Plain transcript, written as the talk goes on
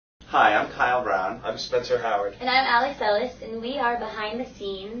Hi, I'm Kyle Brown. I'm Spencer Howard. And I'm Alex Ellis, and we are behind the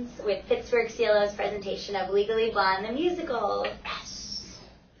scenes with Pittsburgh CLO's presentation of Legally Blonde, the musical. Yes!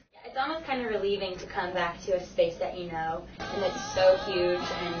 It's almost kind of relieving to come back to a space that you know, and it's so huge,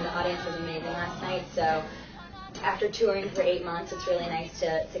 and the audience was amazing last night, so after touring for 8 months, it's really nice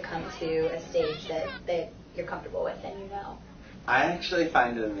to come to a stage that you're comfortable with and you know. I actually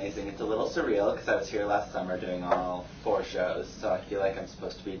find it amazing. It's a little surreal because I was here last summer doing all 4 shows, so I feel like I'm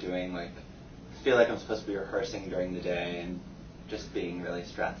supposed to be rehearsing during the day and just being really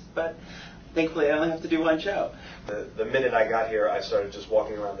stressed. But thankfully I only have to do 1 show. The minute I got here, I started just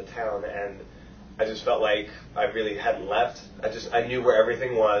walking around the town, and I just felt like I really hadn't left. I knew where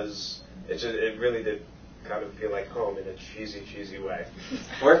everything was. It really did kind of feel like home in a cheesy way.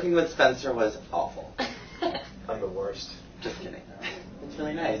 Working with Spencer was awful. I'm the worst. Just kidding. It's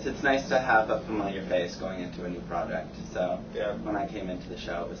really nice. It's nice to have a familiar face going into a new project. So yeah. When I came into the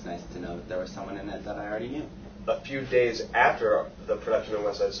show, it was nice to know that there was someone in it that I already knew. A few days after the production of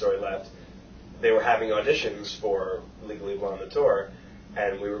West Side Story left, they were having auditions for Legally Blonde the tour,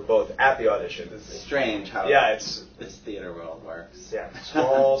 and we were both at the audition. It's strange how this theater world works. Yeah,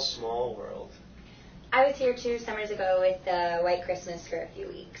 small world. I was here 2 summers ago with White Christmas for a few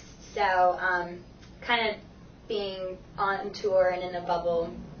weeks, so kind of being on tour and in a bubble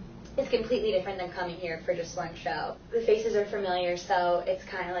is completely different than coming here for just 1 show. The faces are familiar, so it's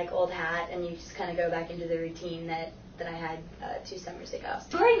kind of like old hat, and you just kind of go back into the routine that I had 2 summers ago.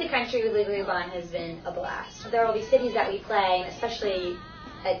 Touring the country with Legally Blonde has been a blast. There will be cities that we play, especially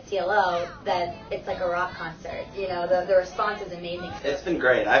at CLO, that it's like a rock concert. You know, the response is amazing. It's been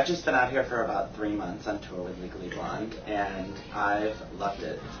great. I've just been out here for about 3 months on tour with Legally Blonde, and I've loved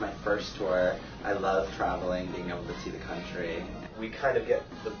it. It's my first tour. I love traveling, being able to see the country. We kind of get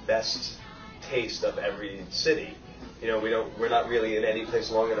the best taste of every city. You know, we're not really in any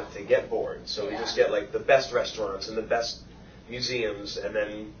place long enough to get bored, so we just get like the best restaurants and the best museums, and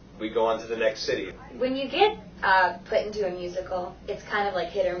then we go on to the next city. When you get put into a musical, it's kind of like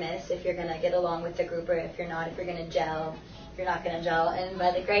hit or miss if you're going to get along with the group or if you're not, if you're going to gel, if you're not going to gel. And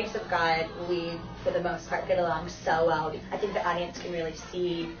by the grace of God, we, for the most part, get along so well. I think the audience can really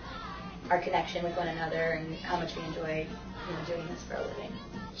see our connection with one another and how much we enjoy doing this for a living.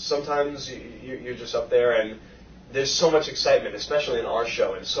 Sometimes you're just up there and there's so much excitement, especially in our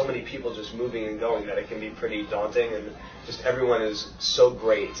show, and so many people just moving and going that it can be pretty daunting, and just everyone is so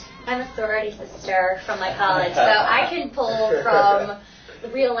great. I'm a sorority sister from my college, so I can pull from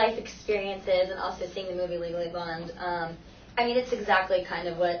real life experiences and also seeing the movie Legally Blonde. I mean, it's exactly kind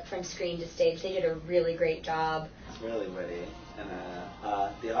of what from screen to stage. They did a really great job. It's really witty, and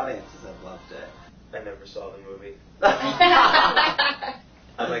the audiences have loved it. I never saw the movie.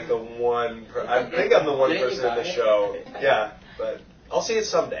 I'm like the one. I think I'm the one person in the show. Yeah, but I'll see it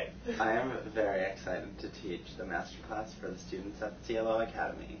someday. I am very excited to teach the masterclass for the students at the CLO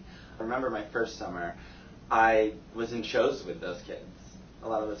Academy. I remember my first summer, I was in shows with those kids. A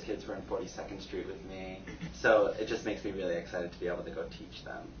lot of those kids were in 42nd Street with me, so it just makes me really excited to be able to go teach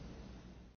them.